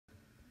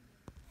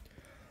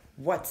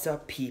What's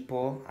up,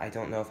 people? I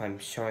don't know if I'm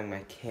showing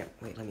my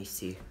wait, let me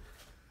see.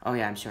 Oh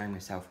yeah, I'm showing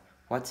myself.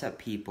 What's up,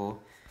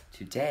 people?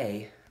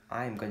 Today,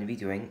 I'm going to be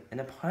doing an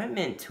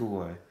apartment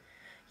tour.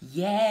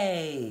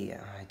 Yay!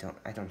 I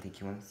don't think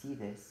you want to see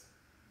this.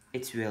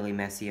 It's really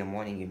messy, I'm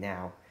warning you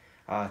now.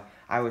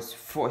 I was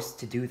forced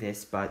to do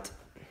this, but...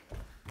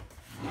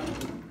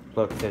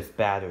 Look, there's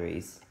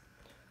batteries.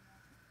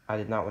 I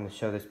did not want to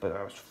show this, but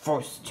I was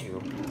forced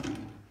to.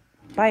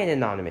 By an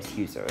anonymous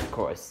user, of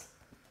course.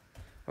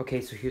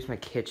 Okay, so here's my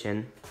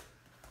kitchen.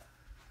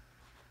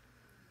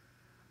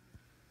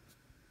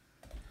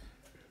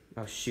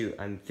 Oh shoot,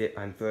 I'm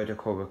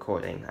vertical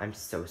recording. I'm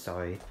so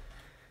sorry.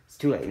 It's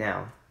too late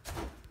now.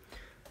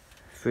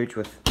 Fridge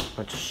with a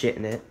bunch of shit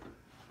in it.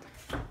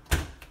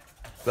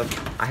 Look,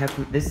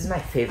 this is my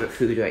favorite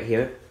food right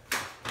here.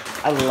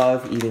 I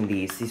love eating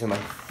these. These are my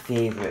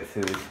favorite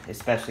food,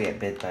 especially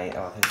at midnight.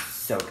 Oh, they're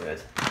so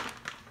good.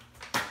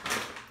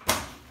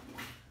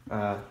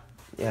 Yeah,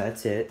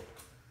 that's it.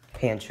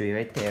 Pantry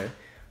right there.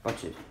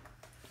 Bunch of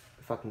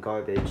fucking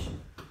garbage.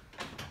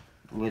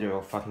 Literal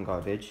fucking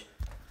garbage.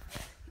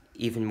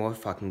 Even more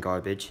fucking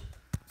garbage.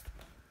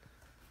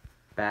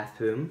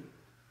 Bathroom.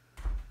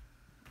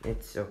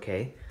 It's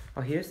okay.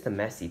 Oh, here's the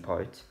messy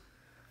part.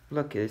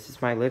 Look, this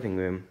is my living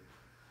room.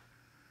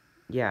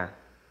 Yeah.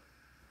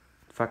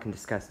 Fucking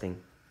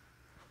disgusting.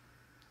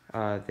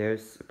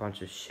 There's a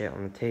bunch of shit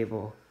on the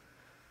table.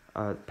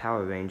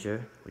 Power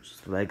Ranger, which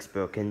is legs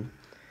broken.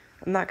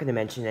 I'm not gonna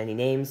mention any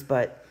names,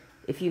 but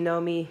if you know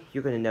me,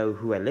 you're gonna know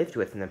who I lived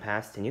with in the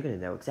past, and you're gonna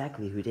know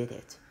exactly who did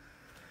it.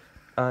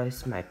 This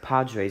is my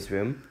Padres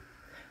room.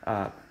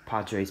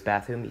 Padres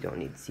bathroom. You don't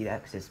need to see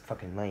that because it's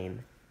fucking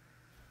lame.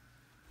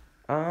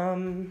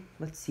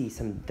 Let's see,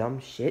 some dumb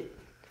shit.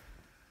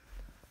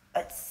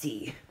 Let's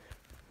see.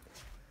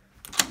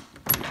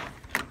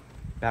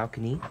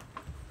 Balcony.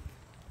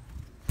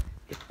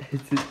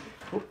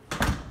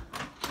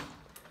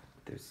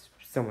 There's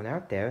someone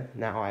out there.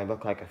 Now I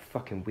look like a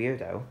fucking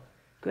weirdo.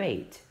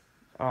 Great.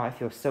 Oh, I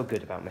feel so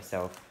good about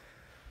myself.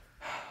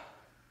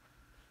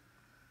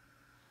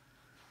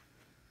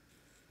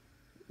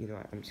 You know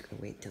what, I'm just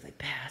gonna wait until they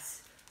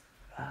pass.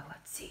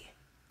 Let's see.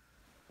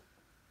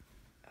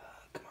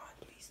 Come on,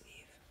 please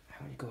leave.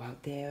 I wanna go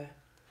out there.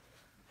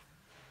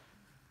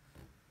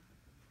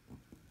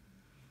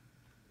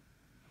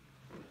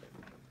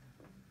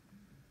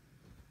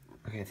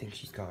 Okay, I think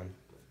she's gone.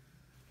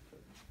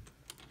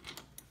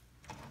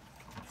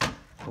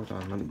 Hold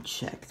on, let me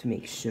check to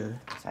make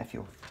sure, because I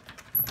feel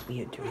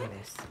weird doing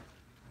this.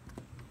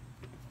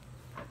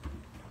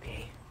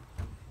 Okay.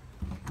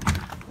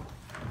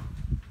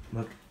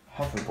 Look,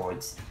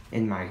 hoverboards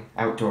in my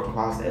outdoor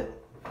closet.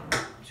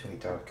 It's really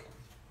dark.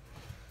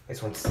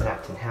 This one's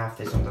snapped in half,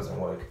 this one doesn't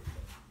work.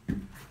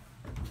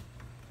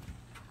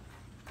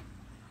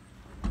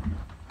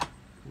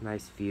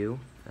 Nice view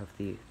of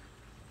the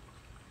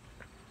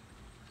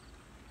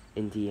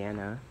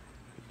Indiana.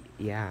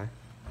 Yeah.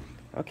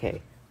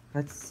 Okay,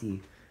 let's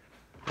see.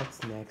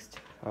 What's next?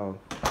 Oh,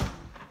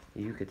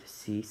 you get to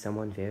see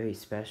someone very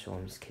special.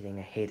 I'm just kidding,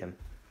 I hate him.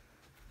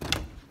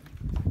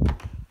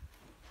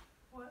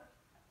 What?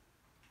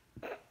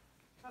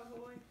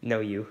 Probably.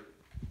 No, you.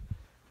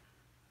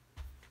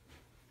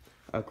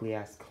 Ugly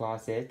ass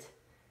closet.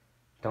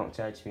 Don't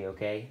judge me,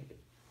 okay?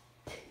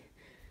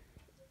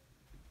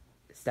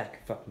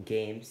 Stack of fucking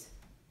games.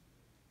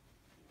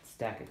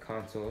 Stack of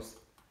consoles.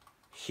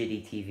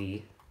 Shitty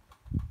TV.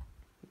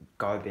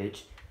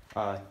 Garbage.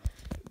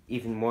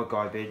 Even more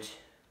garbage.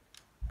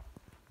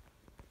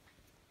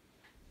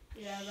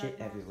 Yeah, shit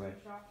everywhere.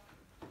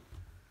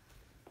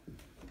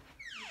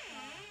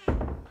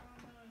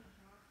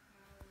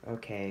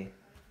 Okay,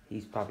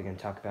 he's probably gonna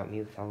talk about me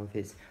with all of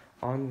his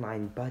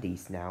online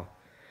buddies now.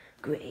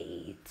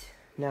 Great.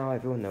 Now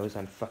everyone knows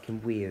I'm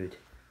fucking weird.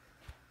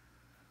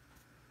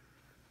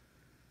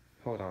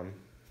 Hold on.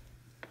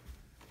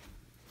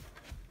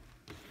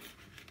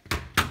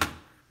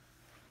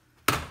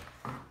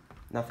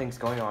 Nothing's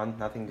going on,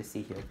 nothing to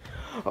see here.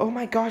 Oh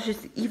my gosh,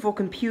 it's the evil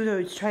computer,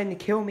 it's trying to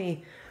kill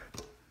me.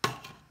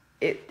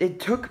 It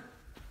took...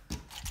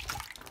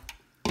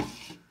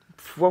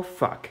 Well,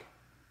 fuck.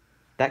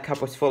 That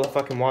cup was full of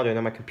fucking water and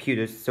now my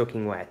computer's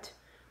soaking wet.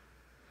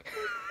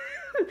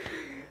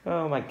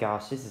 Oh my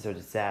gosh, this is a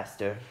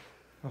disaster.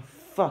 Oh,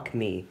 fuck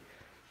me.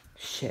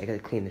 Shit, I gotta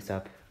clean this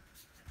up.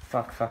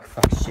 Fuck,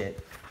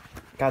 shit.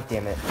 God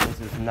damn it,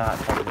 this is not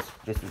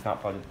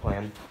part of the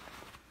plan.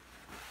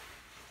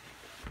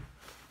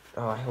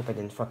 Oh, I hope I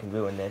didn't fucking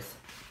ruin this.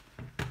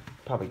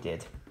 Probably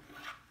did.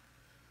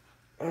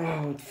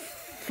 Oh,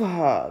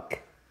 fuck.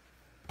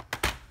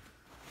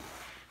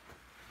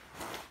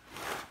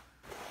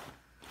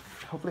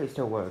 Hopefully it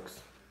still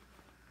works.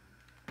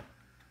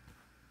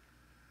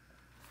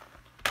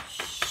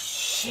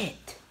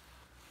 Shit.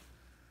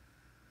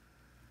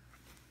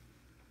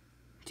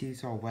 Dude,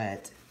 it's all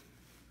wet.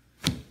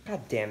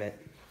 God damn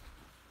it.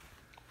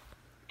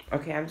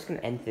 Okay, I'm just gonna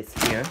end this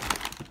here.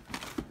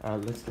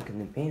 Let's look in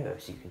the mirror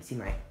so you can see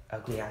my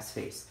ugly ass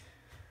face.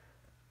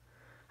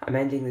 I'm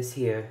ending this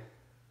here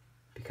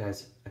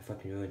because I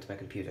fucking ruined my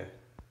computer.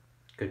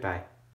 Goodbye.